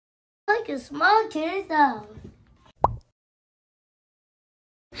like a small kid though.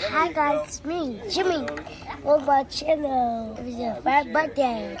 Hi guys, it's me, Jimmy. On my channel. It was a fat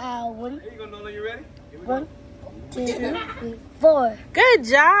birthday. One, 2, 3, 4. Good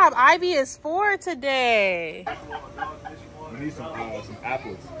job. Ivy is 4 today. We need some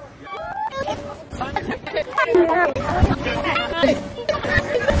apples.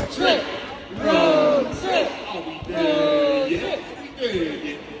 Trip. Road trip.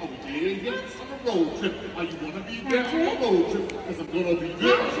 Road trip. Are you gonna be there on a road trip? Because I'm gonna be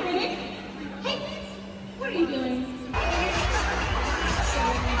there. Hey, what are you doing?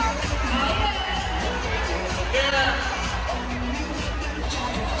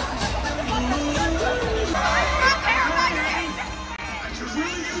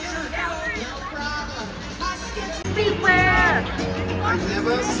 Beware! I've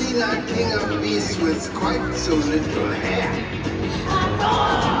never seen a king of beasts with quite so little hair.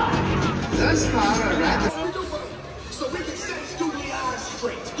 Thus far, a rabbit. So we can set Julie eyes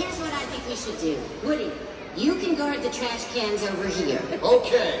straight. Here's what I think we should do. Woody, you can guard the trash cans over here.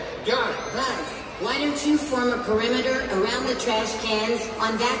 Okay, got it. Buzz, why don't you form a perimeter around the trash cans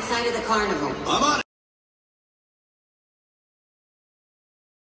on that side of the carnival? I'm on it.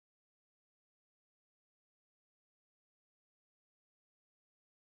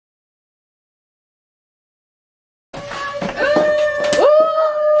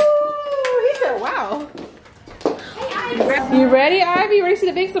 You ready, Ivy? You ready to see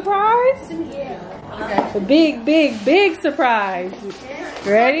the big surprise? Yeah. Okay. The big surprise.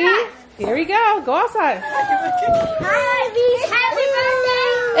 Ready? Here we go. Go outside. Hi, happy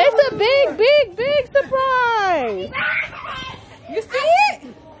birthday! It's a big surprise. You see it?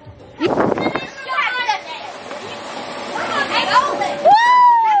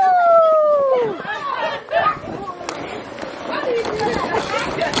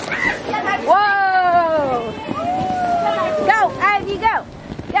 Whoa! Go, Ivy, go!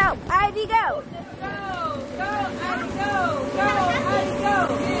 Go, Ivy, go! Go!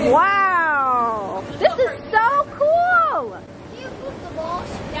 Wow! This is so cool!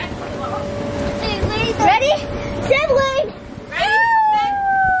 Ready? Sibling!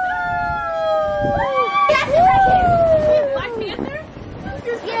 Black Panther?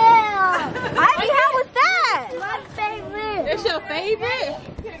 Yeah! Ivy, how was that? My favorite! It's your favorite?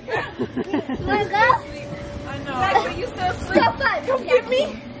 Wanna go? I know, but you still sleep. Go fun! Come get me!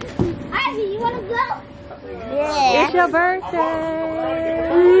 Ivy, you wanna go? Yeah. It's your birthday.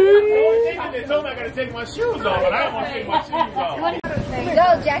 They told me I gotta take my shoes off, and I don't want to take my shoes off. Go,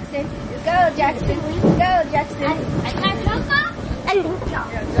 Jackson! Go, Jackson! Go, Jackson!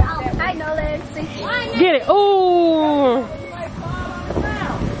 I know that. Get it. Ooh.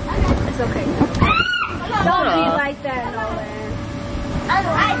 It's okay. Don't be like that, Nolan.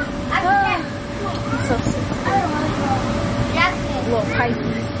 So sick. Little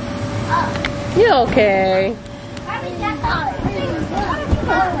Pisces. You okay? I need some help.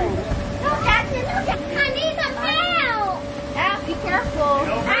 Be careful.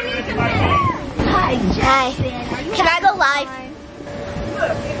 I need some help. Hi, Jackson. Can I go live?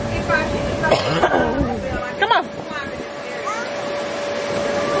 Come on.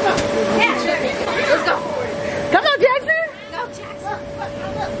 Let's go. Come on, Jackson. Go, Jackson.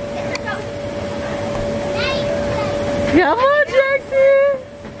 Come on, Jackson.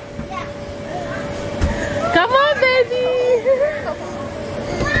 Come on, baby.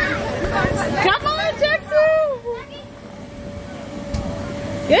 Come on, Jackson.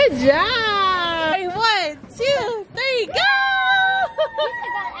 Good job. 1, 2, 3, go.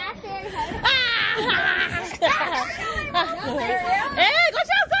 Hey,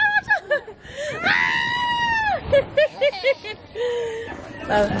 watch out, son, watch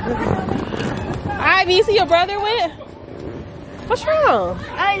out. Ivy, you see your brother went? What's wrong?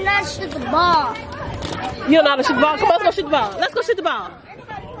 I'm not shoot the ball. You don't know how to shoot the ball? Come on, let's go shoot the ball. Let's go shoot the ball.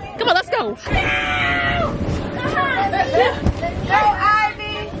 Come on, let's go. Go,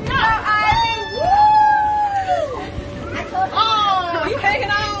 Ivy. Go, Ivy. Oh, you hanging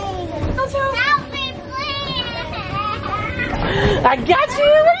on. Help me, please. I got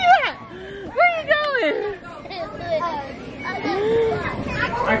you. Where you at? Where you going?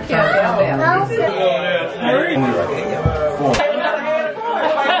 I can't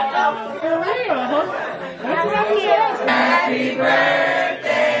Happy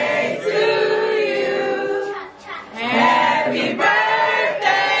birthday to you. Happy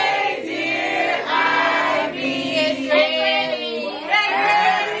birthday, dear Ivy.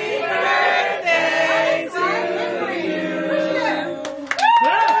 Happy birthday to you.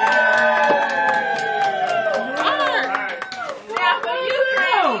 Now for you,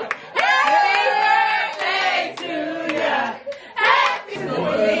 girl.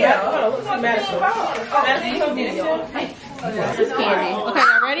 This is candy. Okay,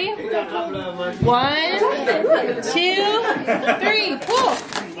 y'all ready? 1, 2, 3, pull.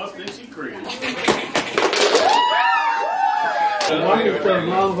 Must think she crazy.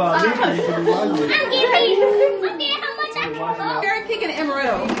 Carrot cake and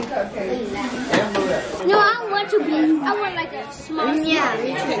amaretto. No, I want to be. I want like a small. Yeah,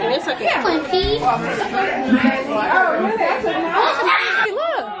 me too. It's okay. I want pea. Hey,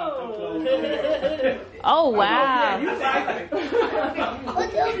 look. Oh, wow.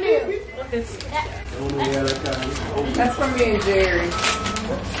 What's your milk? That's from me and Jerry.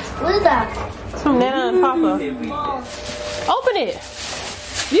 What is that? It's from Nana and Papa. Open it.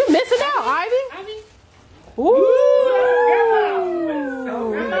 You missing out, Ivy? Ooh.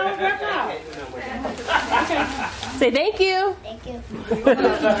 Say thank you. Thank you.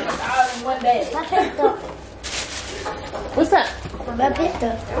 One day. What's that? Black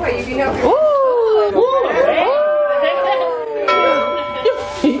Panther. Wait, you can help me. Ooh.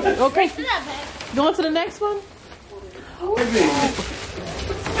 Okay. Going to the next one?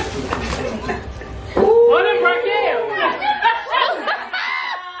 What in Raquel?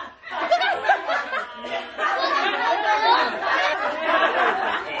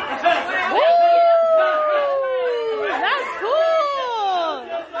 That's cool.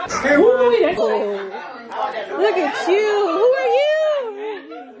 Ooh, that's cool. Look at you. Who are you?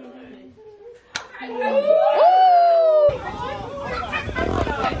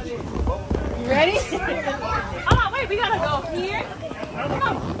 You ready? Oh, wait, we gotta go here.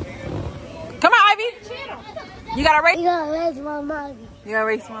 Come on, Ivy. You gotta race. You gotta raise my mommy. You gotta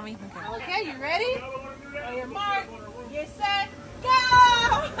race, mommy. Okay, you ready? On your mark, get set, go!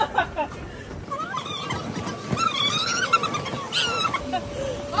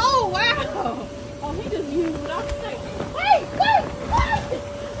 Oh, wow. Oh, he just used what I was saying. Wait, wait, wait.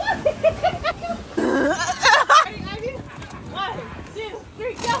 Ready, Ivy? 1, 2,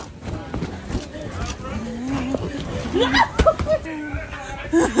 3, go.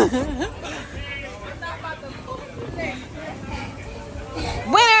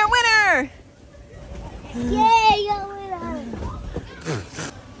 Winner, winner. Yeah, you're winner.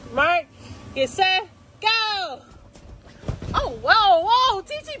 Mark, get set, go! Oh, whoa, whoa,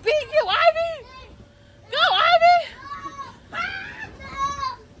 TT beat you, Ivy! Go, Ivy!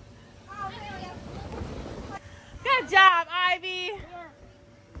 Good job, Ivy!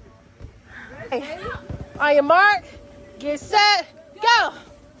 Okay. On your mark, get set, go!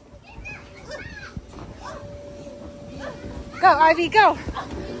 Go, Ivy, go!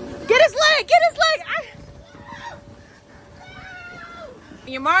 Get his leg, get his leg!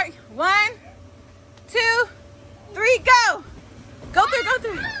 On your mark, 1, 2, 3, go! Go through, go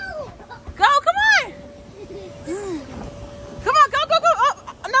through. Go, come on! Come on, go, go, go! Oh,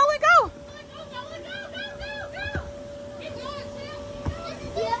 Nolan, go!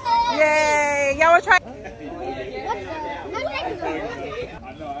 Yay! Y'all wanna try? I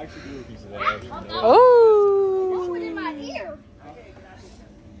know, I actually do a piece of that. Oh! Put it in my ear.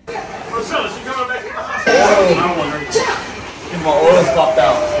 Marcella, she coming back? My oil's popped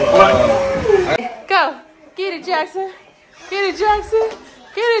out. Go! Get it, Jackson! Get it, Jackson!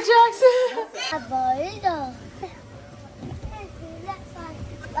 Get it, Jackson!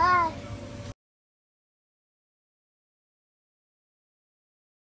 Bye.